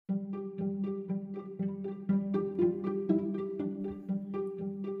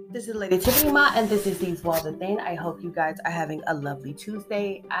This is Lady Tiffany Ma, and this is These Walls Are Thin. I hope you guys are having a lovely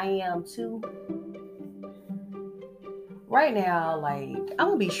Tuesday. I am too. Right now, I'm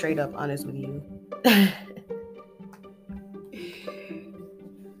gonna be straight up honest with you.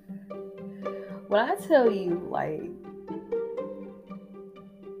 When I tell you,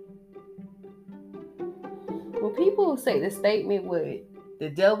 when people say the statement with the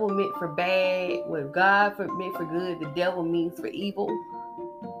devil meant for bad, what God meant for good, the devil means for evil,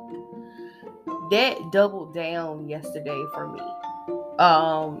 that doubled down yesterday for me.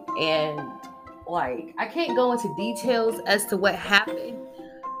 I can't go into details as to what happened,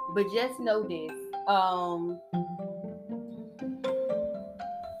 but just know this.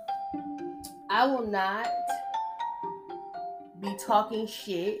 I will not be talking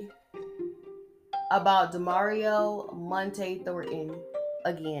shit about Demario Monte Thornton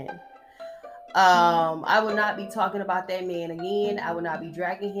again. I will not be talking about that man again. I will not be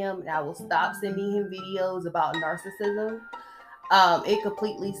dragging him, and I will stop sending him videos about narcissism. It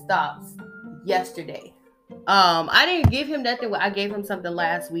completely stops yesterday. I didn't give him nothing. I gave him something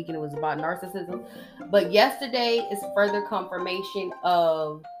last week, and it was about narcissism. But yesterday is further confirmation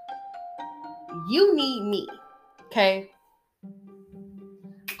of you need me. Okay?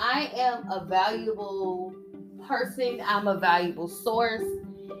 I am a valuable person. I'm a valuable source.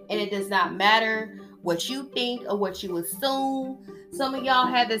 And it does not matter what you think or what you assume. Some of y'all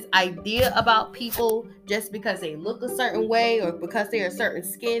have this idea about people just because they look a certain way or because they're a certain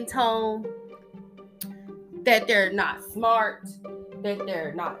skin tone, that they're not smart, that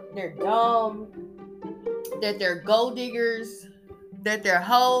they're dumb, that they're gold diggers, that they're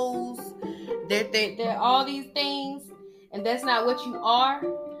hoes, that they're all these things, and that's not what you are.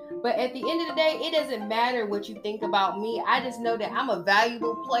 But at the end of the day, it doesn't matter what you think about me. I just know that I'm a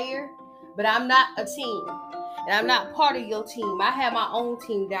valuable player, but I'm not a team. And I'm not part of your team. I have my own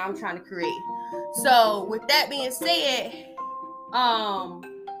team that I'm trying to create. So with that being said,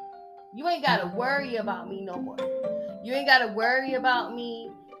 you ain't got to worry about me no more. You ain't got to worry about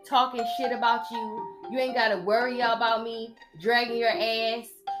me talking shit about you. You ain't got to worry about me dragging your ass.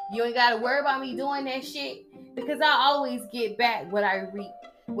 You ain't got to worry about me doing that shit, because I always get back what I reap,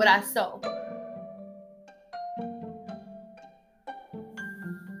 what I sow.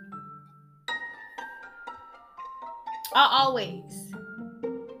 I always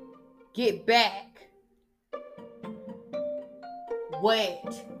get back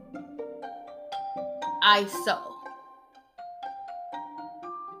what I sow.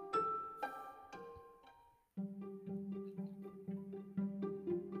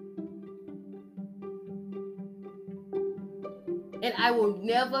 And I will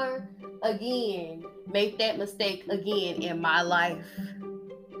never again make that mistake again in my life.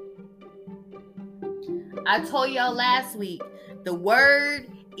 I told y'all last week, the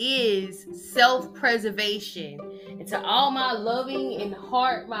word is self-preservation. And to all my loving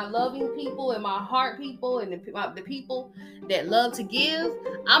people and my heart people and the people that love to give,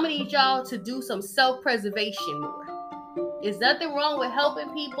 I'm going to need y'all to do some self-preservation more. There's nothing wrong with helping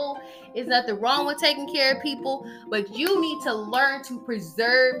people. There's nothing wrong with taking care of people. But you need to learn to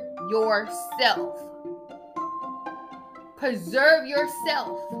preserve yourself. Preserve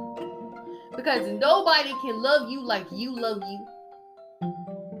yourself. Because nobody can love you like you love you.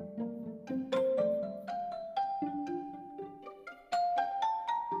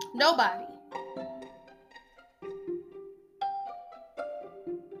 Nobody.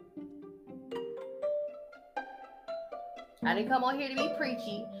 I didn't come on here to be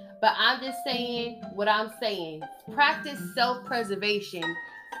preachy, but I'm just saying what I'm saying. Practice self-preservation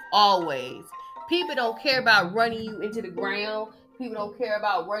always. People don't care about running you into the ground. People don't care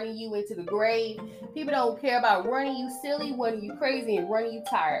about running you into the grave. People don't care about running you silly, running you crazy, and running you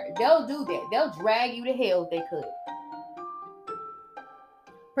tired. They'll do that. They'll drag you to hell if they could.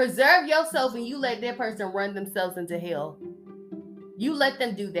 Preserve yourself and you let that person run themselves into hell. You let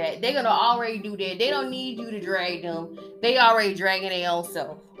them do that. They're going to already do that. They don't need you to drag them. They already dragging their own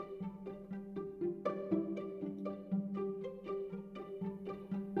self.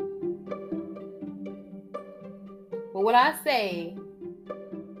 But when I say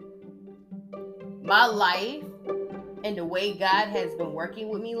my life and the way God has been working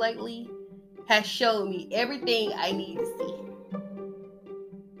with me lately has showed me everything I need to see.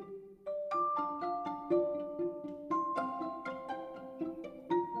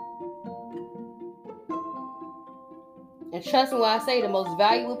 And trust me when I say the most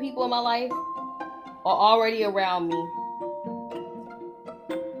valuable people in my life are already around me.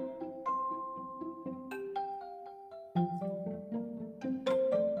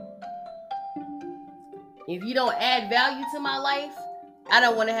 If you don't add value to my life, I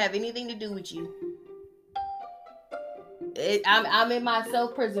don't want to have anything to do with you. I'm in my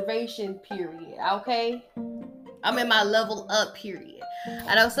self-preservation period, okay? I'm in my level up period.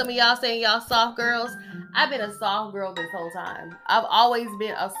 I know some of y'all saying y'all soft girls. I've been a soft girl this whole time. I've always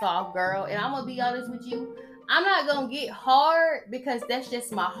been a soft girl. And I'm going to be honest with you. I'm not going to get hard because that's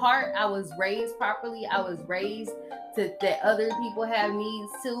just my heart. I was raised properly. I was raised that other people have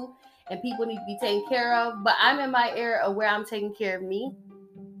needs too. And people need to be taken care of. But I'm in my era of where I'm taking care of me.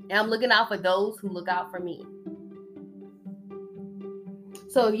 And I'm looking out for those who look out for me.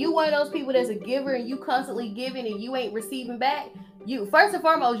 So if you one of those people that's a giver and you constantly giving and you ain't receiving back, you first and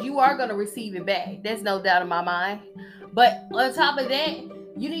foremost, you are going to receive it back. There's no doubt in my mind. But on top of that,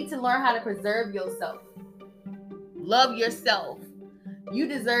 you need to learn how to preserve yourself. Love yourself. You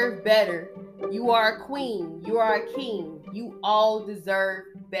deserve better. You are a queen. You are a king. You all deserve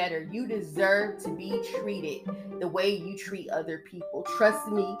better. You deserve to be treated the way you treat other people. Trust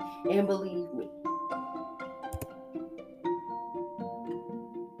me and believe me.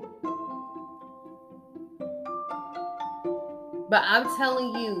 But I'm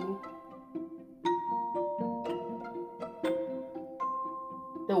telling you,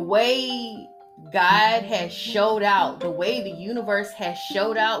 the way God has showed out, the way the universe has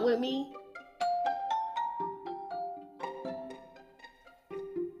showed out with me,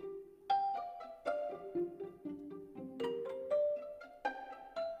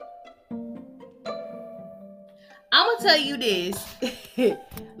 I'm gonna tell you this.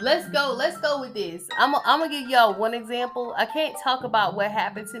 Let's go with this. I'm gonna give y'all one example. I can't talk about what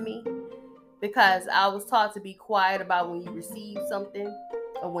happened to me because I was taught to be quiet about when you receive something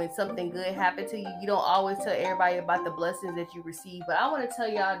or when something good happened to you. You don't always tell everybody about the blessings that you receive. But I want to tell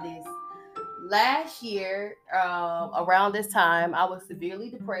y'all this. Last year, around this time, I was severely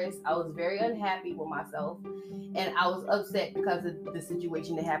depressed. I was very unhappy with myself, and I was upset because of the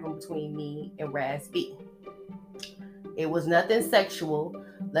situation that happened between me and Raz B. It was nothing sexual.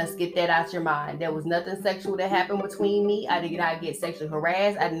 Let's get that out your mind. There was nothing sexual that happened between me. I did not get sexually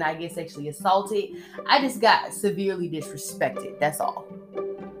harassed. I did not get sexually assaulted. I just got severely disrespected. That's all.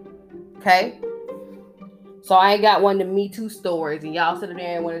 Okay? So I ain't got one of the Me Too stories, and y'all sit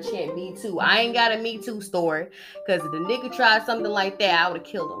there and want to chant Me Too. I ain't got a Me Too story, because if the nigga tried something like that, I would have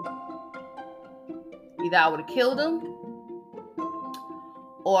killed him. Either I would have killed him,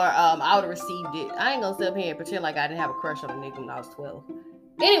 or I would have received it. I ain't gonna sit up here and pretend like I didn't have a crush on a nigga when I was 12.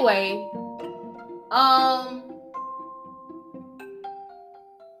 Anyway, I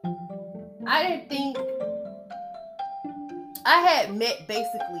didn't think I had met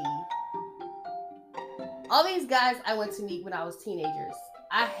basically all these guys I went to meet when I was teenagers.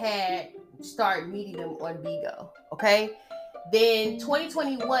 I had started meeting them on Bigo, okay? Then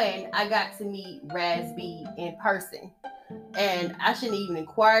 2021, I got to meet Raz B in person. And I shouldn't even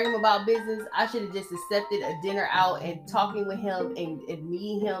inquire him about business. I should have just accepted a dinner out and talking with him and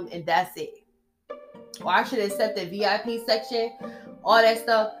meeting him, and that's it. Or I should have accepted VIP section, all that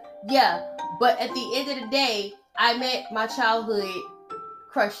stuff. Yeah, but at the end of the day, I met my childhood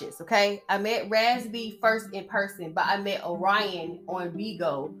crushes, okay? I met Raz B first in person, but I met Orion on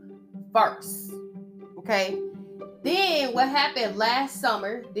Bigo first, okay? Then what happened last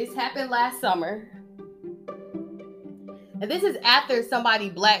summer, this happened last summer, and this is after somebody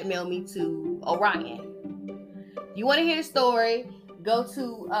blackmailed me to Orion. If you want to hear the story, go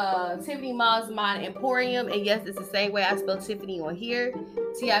to Tiffany Mosman Emporium. And yes, it's the same way I spell Tiffany on here.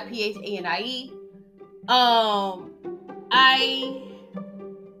 Tiphanie.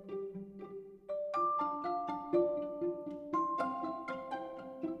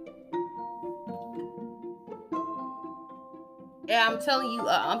 I'm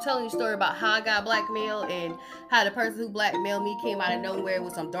telling you a story about how I got blackmailed and how the person who blackmailed me came out of nowhere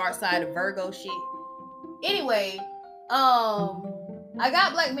with some dark side of Virgo shit. Anyway, I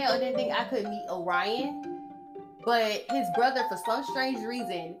got blackmailed and didn't think I could meet Orion, but his brother, for some strange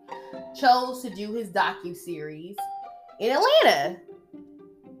reason, chose to do his docu-series in Atlanta.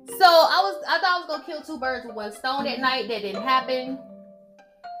 So I thought I was gonna kill two birds with one stone that night. That didn't happen.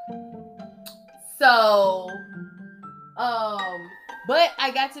 So, but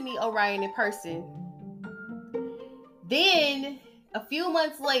I got to meet Orion in person. Then a few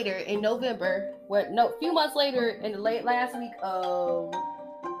months later in November, a few months later in the last week of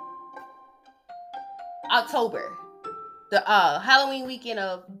October, the Halloween weekend,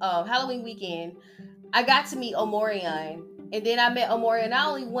 I got to meet Omorion. And then I met Omorion not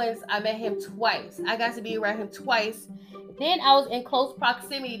only once, I met him twice. I got to be around him twice. Then I was in close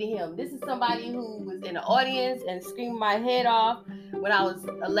proximity to him. This is somebody who was in the audience and screaming my head off when I was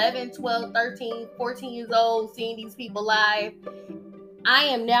 11, 12, 13, 14 years old, seeing these people live. I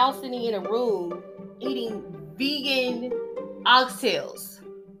am now sitting in a room eating vegan oxtails.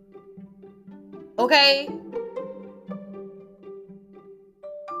 Okay?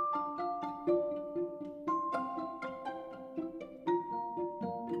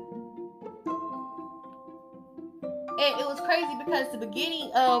 And it was crazy because the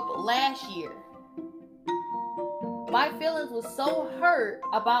beginning of last year, my feelings was so hurt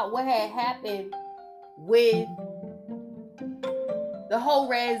about what had happened with the whole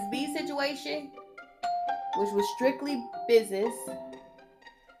Raz B situation, which was strictly business.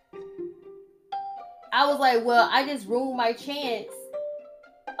 I was like, well, I just ruined my chance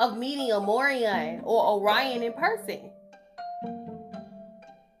of meeting Amorion or Orion in person.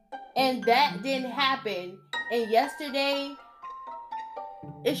 And that didn't happen. And yesterday,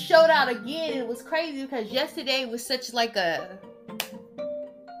 it showed out again. It was crazy because yesterday was such like a.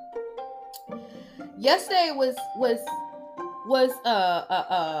 Yesterday was what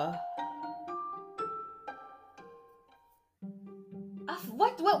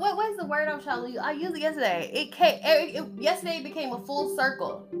is the word I'm trying to use? I used it yesterday. Yesterday became a full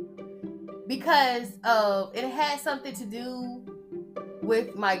circle because of it had something to do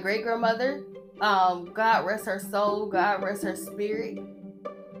with my great grandmother. God rest her soul. God rest her spirit.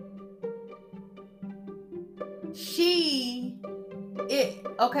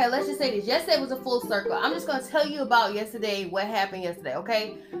 Okay, let's just say this. Yesterday was a full circle. I'm just gonna tell you about yesterday, what happened yesterday,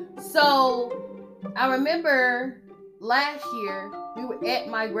 okay? So I remember last year we were at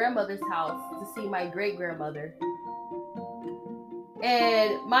my grandmother's house to see my great grandmother.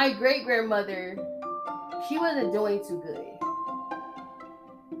 And my great grandmother, she wasn't doing too good.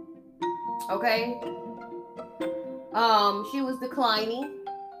 Okay? She was declining.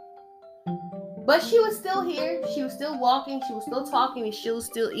 But she was still here. She was still walking. She was still talking. And she was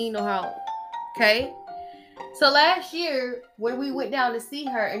still eating on her own. Okay? So last year, when we went down to see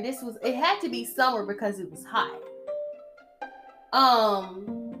her, and it had to be summer because it was hot.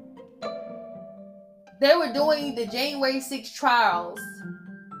 They were doing the January 6th trials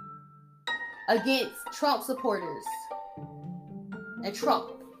against Trump supporters and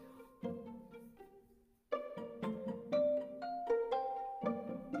Trump.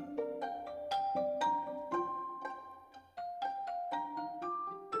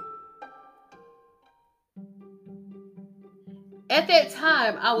 At that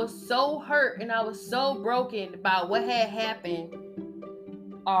time, I was so hurt and I was so broken about what had happened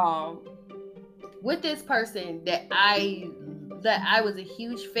with this person that I was a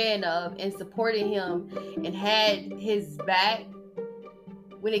huge fan of and supported him and had his back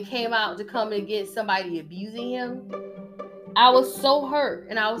when it came out to come against somebody abusing him. I was so hurt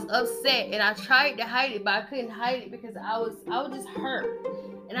and I was upset and I tried to hide it, but I couldn't hide it because I was just hurt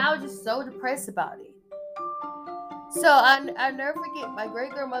and I was just so depressed about it. So I never forget my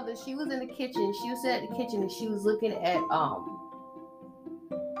great grandmother. She was in the kitchen. She was sitting at the kitchen and she was looking at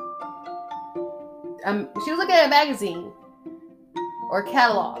she was looking at a magazine or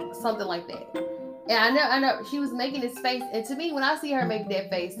catalog, something like that. And I know she was making this face. And to me, when I see her make that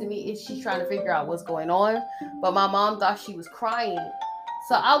face, to me, she's trying to figure out what's going on. But my mom thought she was crying.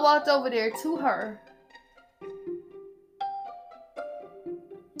 So I walked over there to her.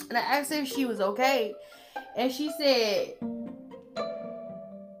 And I asked her if she was okay. And she said,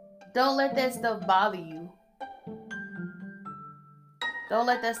 don't let that stuff bother you. Don't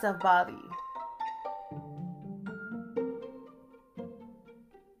let that stuff bother you.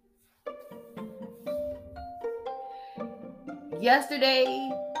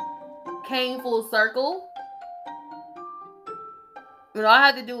 Yesterday came full circle. And all I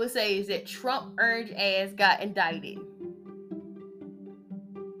have to do is say is that Trump orange ass got indicted.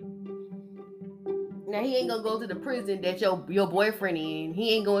 Now he ain't gonna go to the prison that your boyfriend in.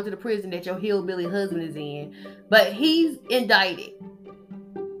 He ain't going to the prison that your hillbilly husband is in. But he's indicted.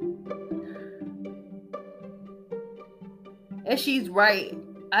 And she's right.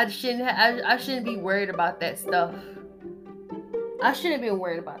 I shouldn't be worried about that stuff. I shouldn't be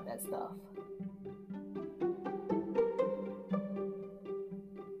worried about that stuff.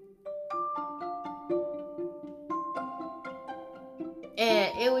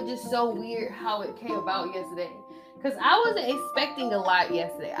 And it was just so weird how it came about yesterday. Because I wasn't expecting a lot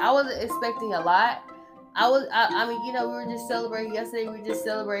yesterday. I wasn't expecting a lot. I mean, we were just celebrating yesterday. We were just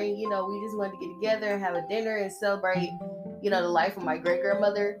celebrating, we just wanted to get together and have a dinner and celebrate, the life of my great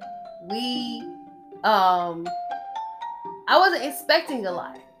grandmother. I wasn't expecting a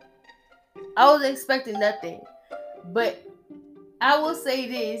lot. I wasn't expecting nothing. But I will say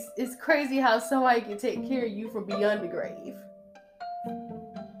this, it's crazy how somebody can take care of you from beyond the grave.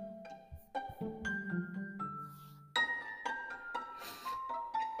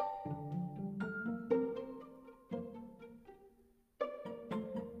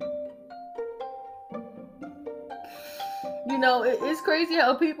 It's crazy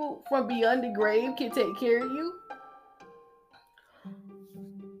how people from beyond the grave can take care of you.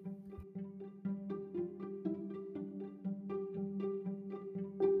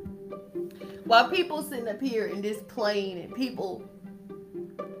 While people sitting up here in this plane and people,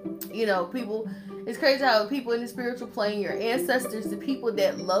 it's crazy how people in the spiritual plane, your ancestors, the people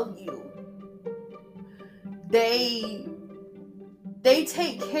that love you, they they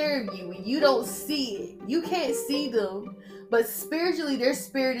take care of you and you don't see it. You can't see them, but spiritually their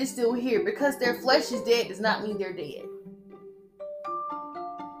spirit is still here. Because their flesh is dead does not mean they're dead.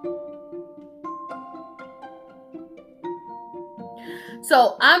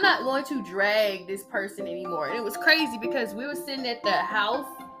 So I'm not going to drag this person anymore. And it was crazy because we were sitting at the house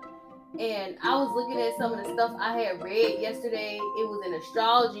and I was looking at some of the stuff I had read yesterday. It was in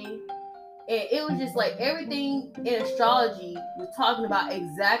astrology. And it was just like everything in astrology was talking about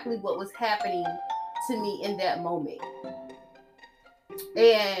exactly what was happening to me in that moment.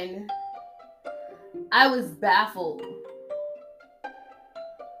 And I was baffled.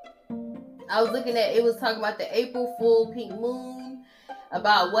 I was looking at, it was talking about the April Fool pink moon,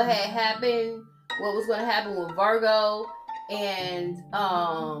 about what had happened, what was going to happen with Virgo, and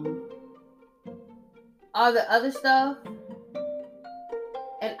all the other stuff.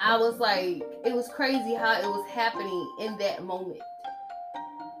 And I was like, it was crazy how it was happening in that moment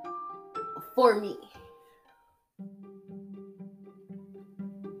for me.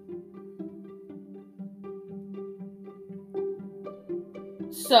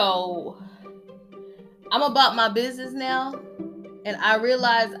 So I'm about my business now, and I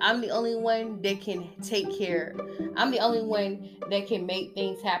realize I'm the only one that can take care. I'm the only one that can make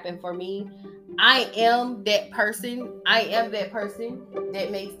things happen for me. I am that person. I am that person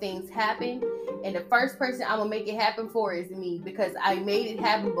that makes things happen. And the first person I'm gonna make it happen for is me, because I made it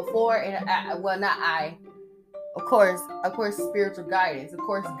happen before. And not I, of course, spiritual guidance, of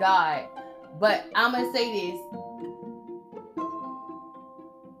course, God. But I'm gonna say this: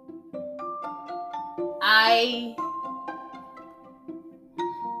 I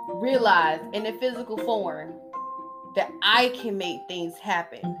realize in the physical form that I can make things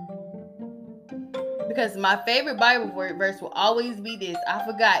happen. Because my favorite Bible verse will always be this. I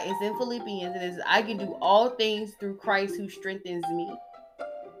forgot. It's in Philippians. And it's, I can do all things through Christ who strengthens me.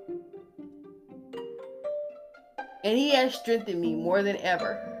 And he has strengthened me more than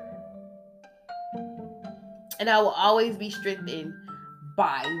ever. And I will always be strengthened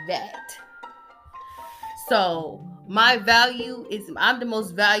by that. So my value is, I'm the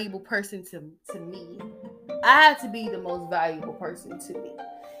most valuable person to me. I have to be the most valuable person to me.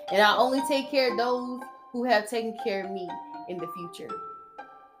 And I only take care of those who have taken care of me in the future.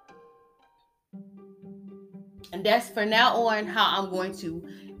 And that's for now on how I'm going to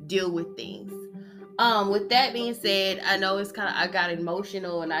deal with things. With that being said, I know it's kind of, I got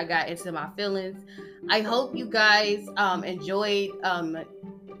emotional and I got into my feelings. I hope you guys enjoyed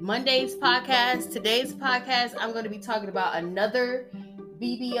Monday's podcast. Today's podcast, I'm going to be talking about another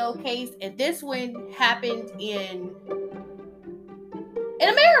BBO case, and this one happened in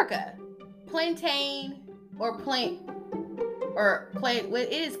America. Plantain or plant or plant. What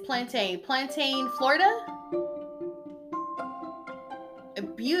it is? Plantain, Florida. A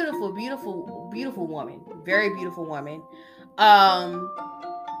beautiful, beautiful, beautiful woman. Very beautiful woman.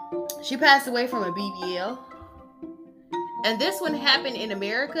 She passed away from a BBL. And this one happened in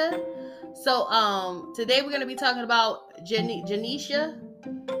America. So today we're going to be talking about Jaynisha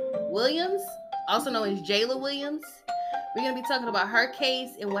Williams, also known as Jayla Williams. We're going to be talking about her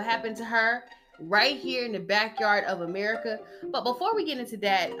case and what happened to her right here in the backyard of America. But before we get into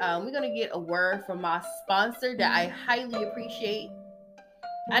that, we're going to get a word from my sponsor that I highly appreciate.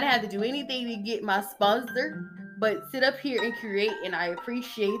 I didn't have to do anything to get my sponsor, but sit up here and create, and I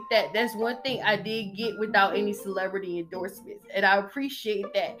appreciate that. That's one thing I did get without any celebrity endorsements, and I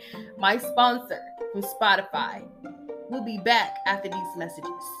appreciate that. My sponsor from Spotify. We'll be back after these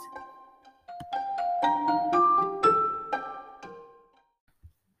messages.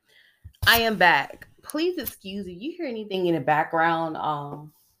 I am back. Please excuse if you hear anything in the background.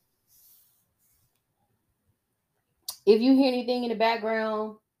 If you hear anything in the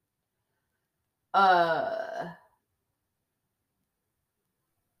background, I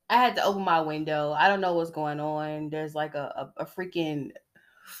had to open my window. I don't know what's going on. There's like a freaking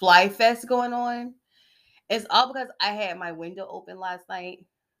fly fest going on. It's all because I had my window open last night.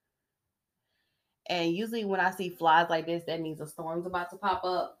 And usually when I see flies like this, that means a storm's about to pop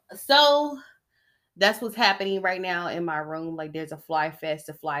up. So that's what's happening right now in my room. Like there's a fly fest.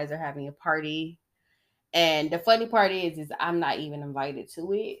 The flies are having a party. And the funny part is I'm not even invited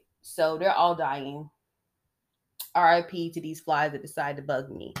to it. So they're all dying. RIP to these flies that decide to bug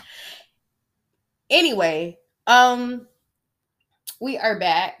me. Anyway, um, we are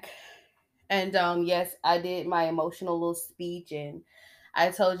back. And yes, I did my emotional little speech and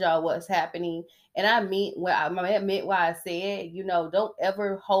I told y'all what's happening. And I meant what I said. Don't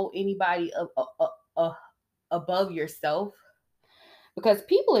ever hold anybody above yourself, because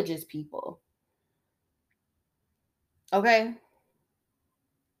people are just people. Okay?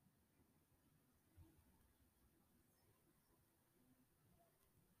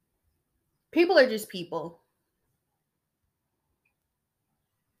 People are just people.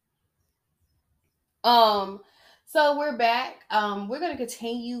 Um, so we're back. We're gonna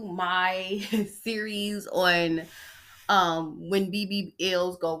continue my series on when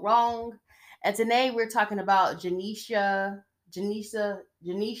BBLs go wrong. And today we're talking about Jaynisha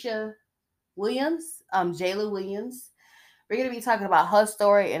Williams, Jayla Williams. We're going to be talking about her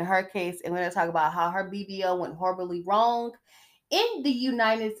story and her case, and we're going to talk about how her BBL went horribly wrong in the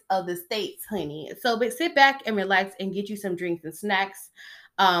United of the States, honey. So but sit back and relax and get you some drinks and snacks.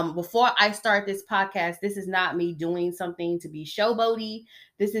 Before I start this podcast, this is not me doing something to be showboaty.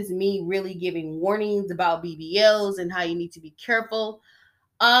 This is me really giving warnings about BBLs and how you need to be careful.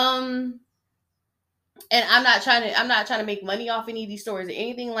 Um, and I'm not trying to make money off any of these stories or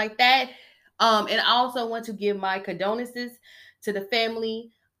anything like that. And I also want to give my condolences to the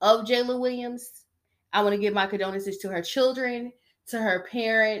family of Jayla Williams. I want to give my condolences to her children, to her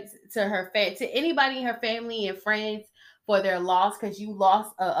parents, to anybody in her family and friends for their loss, because you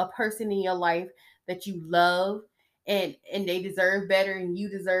lost a person in your life that you love, and they deserve better and you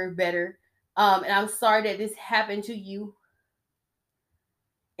deserve better. And I'm sorry that this happened to you,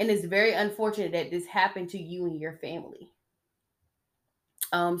 and it's very unfortunate that this happened to you and your family.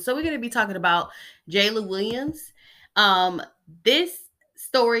 So we're going to be talking about Jayla Williams. Um, this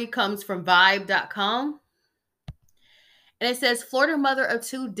story comes from Vibe.com. And it says Florida mother of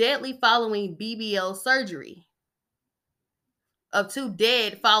two deadly following BBL surgery. Of two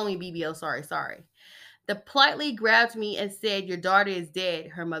dead following BBL, sorry. The politely grabbed me and said, "Your daughter is dead,"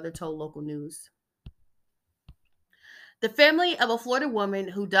 her mother told local news. The family of a Florida woman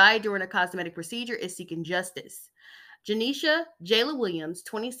who died during a cosmetic procedure is seeking justice. Jayla Williams,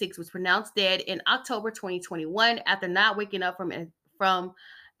 26, was pronounced dead in October 2021 after not waking up from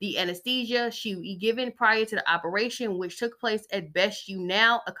the anesthesia she was given prior to the operation, which took place at Best You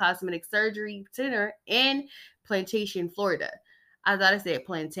Now, a cosmetic surgery center in Plantation, Florida. I thought I said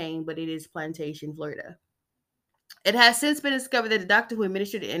plantain, but it is Plantation, Florida. It has since been discovered that the doctor who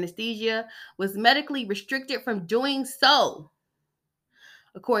administered the anesthesia was medically restricted from doing so.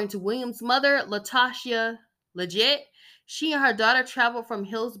 According to Williams' mother, Latasha Leggett, she and her daughter traveled from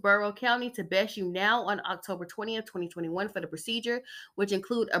Hillsborough County to Best You Now on October 20th, 2021 for the procedure, which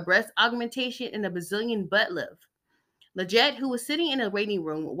include a breast augmentation and a Brazilian butt lift. Leggett, who was sitting in a waiting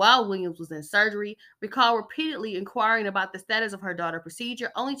room while Williams was in surgery, recalled repeatedly inquiring about the status of her daughter's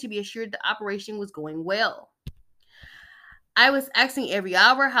procedure, only to be assured the operation was going well. "I was asking every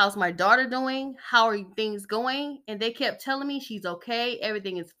hour, how's my daughter doing? How are things going? And they kept telling me she's okay,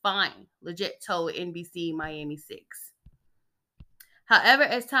 everything is fine," Leggett told NBC Miami 6. However,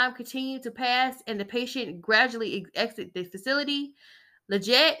 as time continued to pass and the patient gradually exited the facility,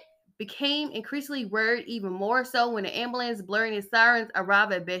 Leggett became increasingly worried, even more so when the ambulance blaring its sirens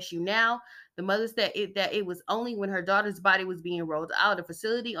arrived at Best You Now. The mother said that it was only when her daughter's body was being rolled out of the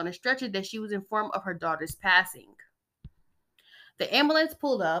facility on a stretcher that she was informed of her daughter's passing. The ambulance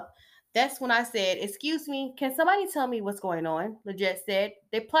pulled up. That's when I said, "Excuse me, can somebody tell me what's going on?" Leggett said.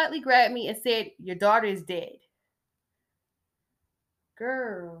 "They politely grabbed me and said, 'Your daughter is dead.'"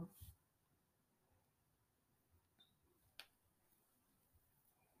 Girl.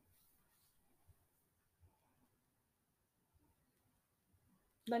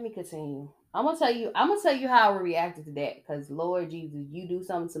 Let me continue. I'm gonna tell you how I reacted to that. Because Lord Jesus, you do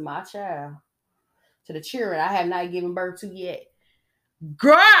something to my child. To the children I have not given birth to yet.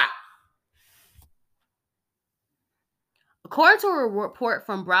 Girl! According to a report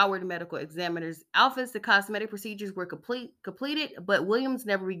from Broward Medical Examiner's Office, the cosmetic procedures were completed, but Williams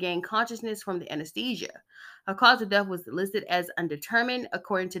never regained consciousness from the anesthesia. Her cause of death was listed as undetermined,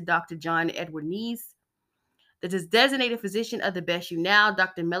 according to Dr. John Edward Nees, the designated physician of the Best You Now.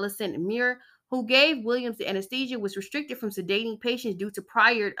 Dr. Millicent Muir, who gave Williams the anesthesia, was restricted from sedating patients due to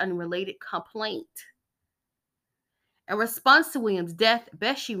prior unrelated complaint. In response to Williams' death,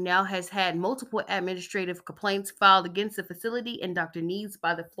 Best You Now has had multiple administrative complaints filed against the facility and Dr. Needs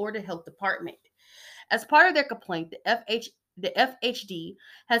by the Florida Health Department. As part of their complaint, the FHD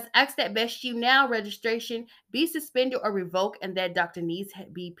has asked that Best You Now registration be suspended or revoked and that Dr. Needs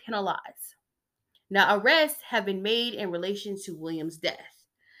be penalized. Now, arrests have been made in relation to William's death.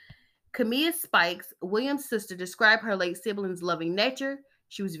 Camilla Spikes, William's sister, described her late sibling's loving nature.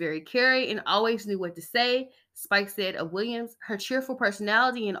 She was very caring and always knew what to say. Spikes said of Williams, her cheerful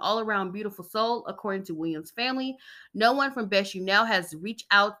personality and all around beautiful soul, according to Williams' family. No one from Best You Now has reached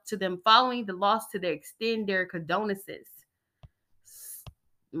out to them following the loss to their extend their condolences.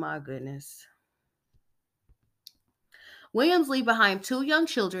 My goodness. Williams leave behind two young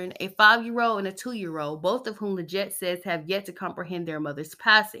children, a 5-year-old and a 2-year-old, both of whom Leggett says have yet to comprehend their mother's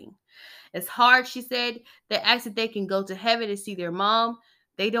passing. It's hard, she said. They ask if they can go to heaven and see their mom.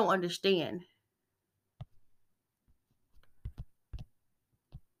 They don't understand.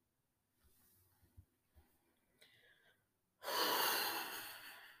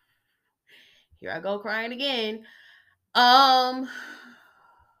 Here I go crying again. I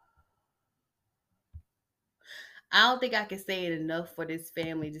don't think I can say it enough for this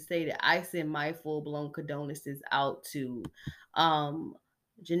family to say that I send my full blown condolences out to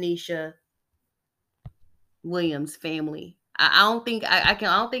Jaynisha Williams family. I don't think I can.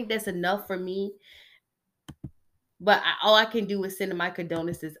 I don't think that's enough for me. But all I can do is send my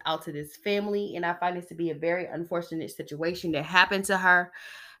condolences out to this family, and I find this to be a very unfortunate situation that happened to her.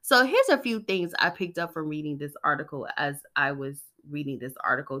 So here's a few things I picked up from reading this article as I was reading this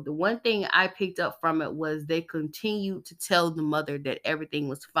article. The one thing I picked up from it was they continued to tell the mother that everything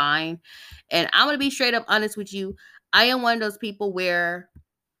was fine. And I'm going to be straight up honest with you. I am one of those people where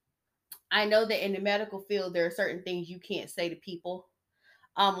I know that in the medical field, there are certain things you can't say to people.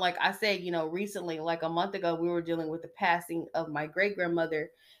 Like I said, recently, like a month ago, we were dealing with the passing of my great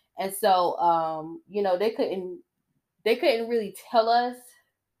grandmother. And so, they couldn't really tell us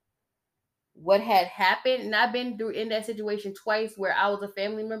what had happened. And I've been through in that situation twice where I was a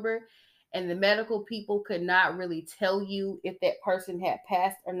family member and the medical people could not really tell you if that person had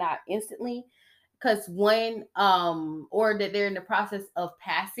passed or not instantly. Because or that they're in the process of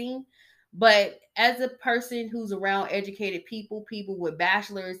passing. But as a person who's around educated people with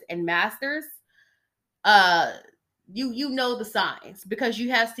bachelors and masters, uh you know the signs because you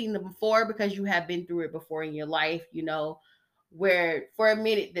have seen them before, because you have been through it before in your life, where for a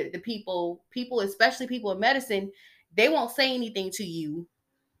minute the people, especially people in medicine, they won't say anything to you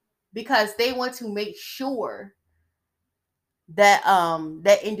because they want to make sure that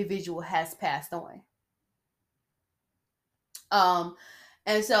that individual has passed on. Um,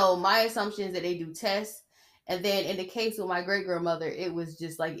 and so my assumption is that they do tests. And then in the case with my great grandmother, it was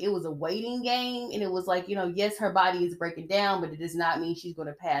just like it was a waiting game. And it was like, yes, her body is breaking down, but it does not mean she's going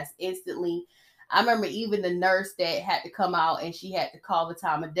to pass instantly. I remember even the nurse that had to come out and she had to call the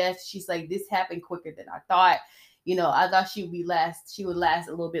time of death. She's like, this happened quicker than I thought. I thought she would last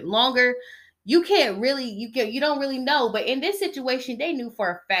a little bit longer. You don't really know. But in this situation, they knew for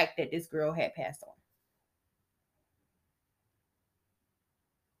a fact that this girl had passed on.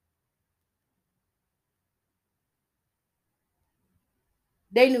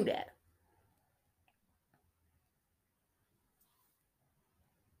 They knew that.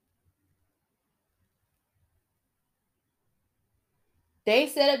 They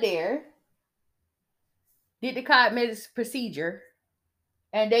set up there, did the cosmetic procedure,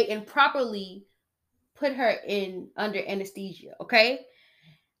 and they improperly put her in under anesthesia. Okay.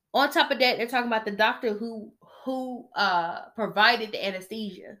 On top of that, they're talking about the doctor who provided the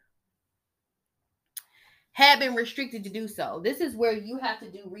anesthesia had been restricted to do so. This is where you have to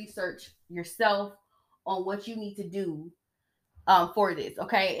do research yourself on what you need to do for this.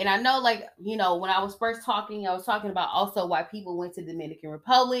 Okay. And I know, like, when I was first talking, I was talking about also why people went to the Dominican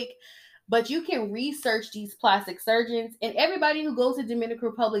Republic. But you can research these plastic surgeons, and everybody who goes to Dominican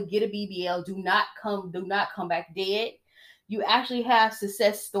Republic get a BBL. Do not come back dead. You actually have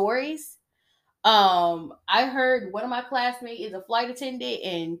success stories. I heard one of my classmates is a flight attendant,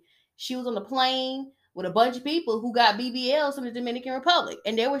 and she was on the plane with a bunch of people who got BBLs from the Dominican Republic,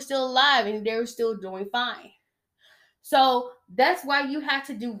 and they were still alive and they were still doing fine. So that's why you have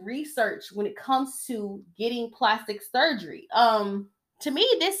to do research when it comes to getting plastic surgery. To me,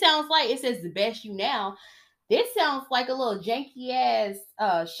 this sounds like it says the best you now. This sounds like a little janky ass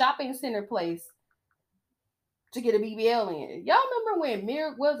shopping center place to get a BBL in. Y'all remember when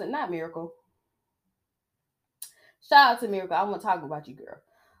Miracle was it not Miracle? Shout out to Miracle. I want to talk about you, girl.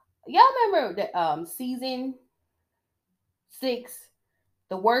 Y'all remember that season 6,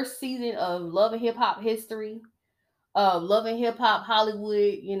 the worst season of Love and Hip Hop history, of Love and Hip Hop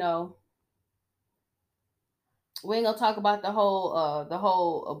Hollywood. We ain't gonna talk about the whole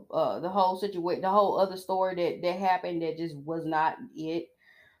situation, the whole other story that happened that just was not it.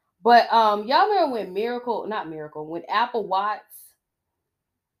 But y'all remember when Miracle, not Miracle, when Apple Watts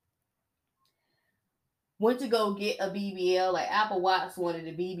went to go get a BBL. Like Apple Watts wanted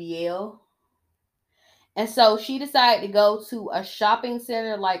a BBL. And so she decided to go to a shopping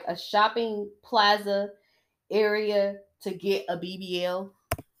center, like a shopping plaza area, to get a BBL.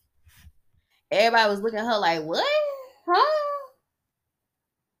 Everybody was looking at her like, what? Huh?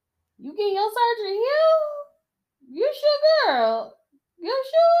 You getting your surgery here? You sure, girl? You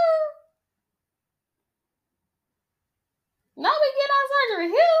sure? Now we get our surgery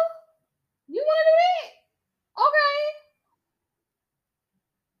here. You want to do that? Okay.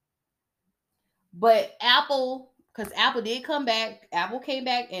 But Apple, because Apple did come back, Apple came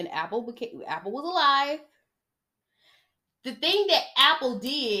back, and Apple was alive. The thing that Apple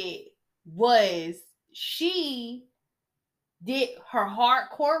did was she did her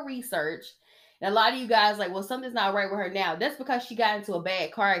hardcore research. And a lot of you guys like, well, something's not right with her now. That's because she got into a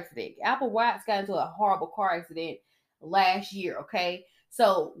bad car accident. Apple Watts got into a horrible car accident last year. Okay,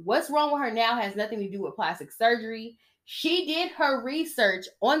 so what's wrong with her now has nothing to do with plastic surgery. She did her research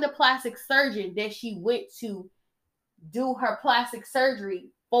on the plastic surgeon that she went to do her plastic surgery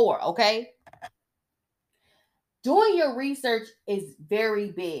for. Okay, doing your research is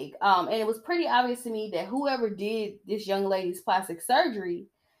very big. And it was pretty obvious to me that whoever did this young lady's plastic surgery,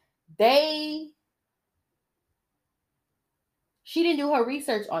 they she didn't do her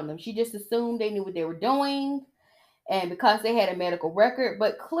research on them. She just assumed they knew what they were doing, and because they had a medical record.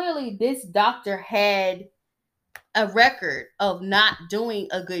 But clearly this doctor had a record of not doing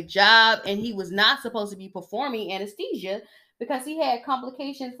a good job, and he was not supposed to be performing anesthesia because he had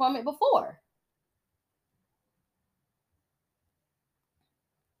complications from it before.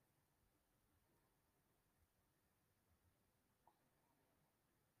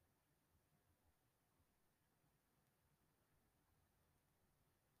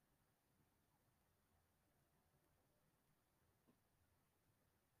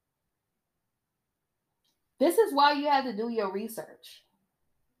 This is why you have to do your research.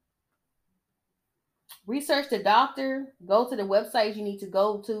 Research the doctor, go to the websites you need to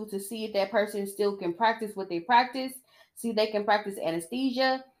go to see if that person still can practice what they practice, see if they can practice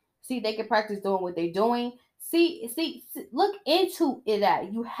anesthesia, see if they can practice doing what they're doing. Look into it.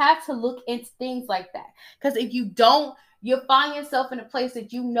 That you have to look into things like that, because if you don't, you'll find yourself in a place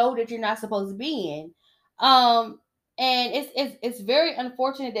that you know that you're not supposed to be in. And it's very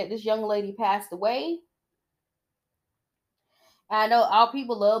unfortunate that this young lady passed away. I know all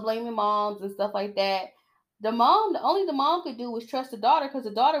people love blaming moms and stuff like that. The mom could do was trust the daughter, because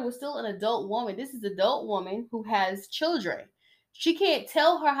the daughter was still an adult woman. This is an adult woman who has children. She can't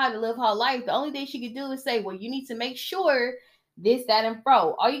tell her how to live her life. The only thing she could do is say, well, you need to make sure this, that, and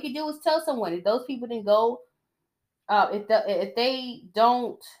fro. All you can do is tell someone. If those people didn't go, if they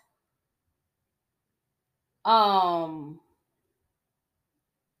don't, um,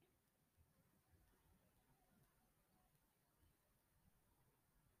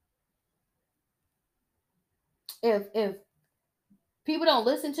 if people don't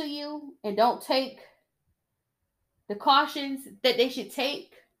listen to you and don't take the cautions that they should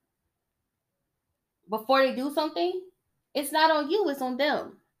take before they do something, it's not on you, it's on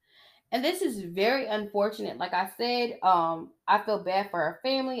them. And this is very unfortunate. Like I said, I feel bad for her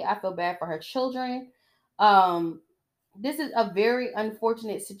family, I feel bad for her children. Um, this is a very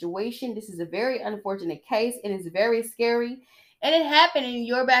unfortunate situation. This is a very unfortunate case. It is very scary. And it happened in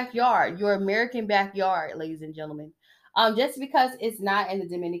your backyard, your American backyard, ladies and gentlemen. Just because it's not in the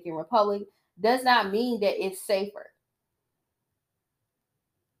Dominican Republic does not mean that it's safer.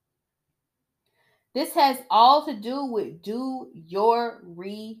 This has all to do with do your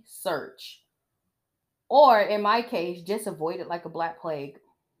research. Or in my case, just avoid it like a black plague.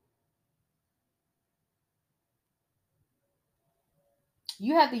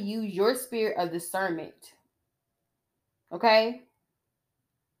 You have to use your spirit of discernment. Okay?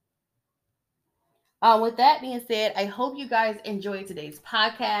 With that being said, I hope you guys enjoyed today's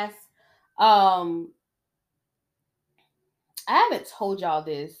podcast. Um, I haven't told y'all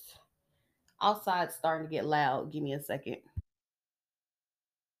this. Outside's starting to get loud. Give me a second.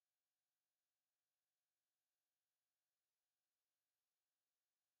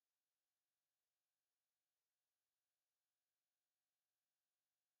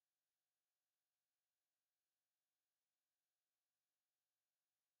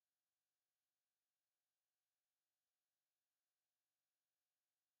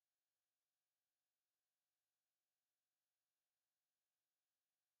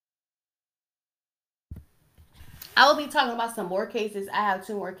 I will be talking about some more cases. I have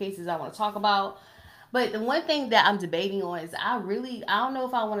two more cases I want to talk about. But the one thing that I'm debating on is I don't know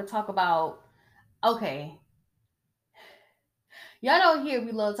if I want to talk about, okay, Y'all know here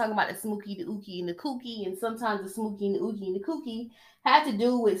we love talking about the smooky, the ookie, and the kooky, and sometimes the smooky and the ookie and the kooky had to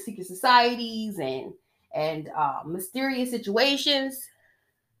do with secret societies and mysterious situations.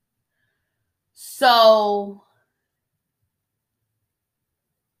 So,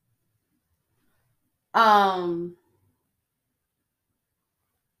 um,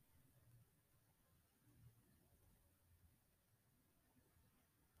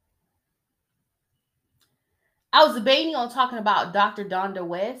 I was debating on talking about Dr. Donda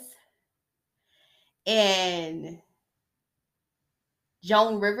West and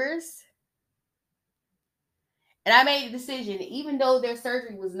Joan Rivers. And I made a decision, even though their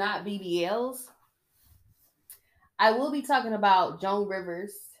surgery was not BBLs, I will be talking about Joan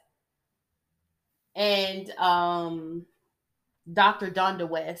Rivers and Dr. Donda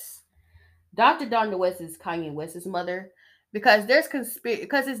West. Dr. Donda West is Kanye West's mother because there's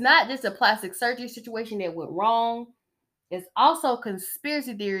because it's not just a plastic surgery situation that went wrong. It's also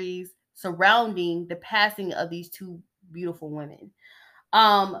conspiracy theories surrounding the passing of these two beautiful women.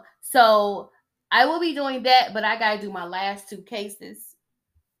 So I will be doing that, but I gotta do my last two cases,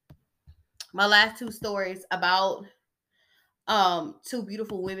 my last two stories about two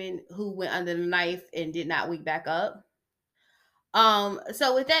beautiful women who went under the knife and did not wake back up.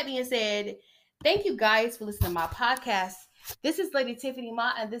 So with that being said, thank you guys for listening to my podcast. This is Lady Tiffany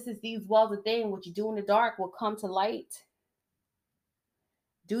Ma, and this is These Walls of Thing. What you do in the dark will come to light.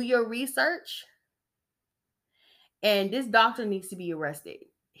 Do your research. And this doctor needs to be arrested.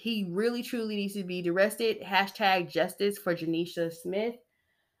 He really truly needs to be arrested. Hashtag justice for Jaynisha Smith.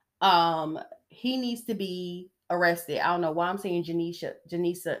 Um, he needs to be arrested. I don't know why I'm saying Jaynisha,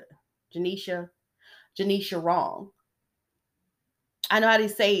 Jaynisha wrong. I know how to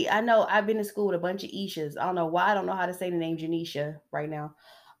say. I know I've been to school with a bunch of Ishas. I don't know why I don't know how to say the name Jaynisha right now,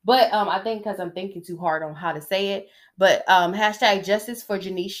 but I think because I'm thinking too hard on how to say it. But hashtag justice for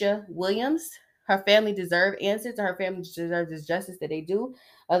Jaynisha Williams. Her family deserve answers. Her family deserves this justice that they do.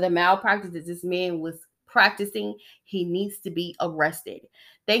 The malpractice that this man was practicing, he needs to be arrested.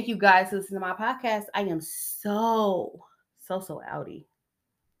 Thank you guys for listening to my podcast. I am so outy.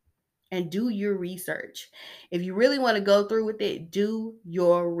 And do your research. If you really want to go through with it, do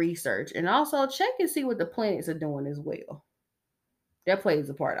your research. And also check and see what the planets are doing as well. That plays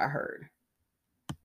a part, I heard.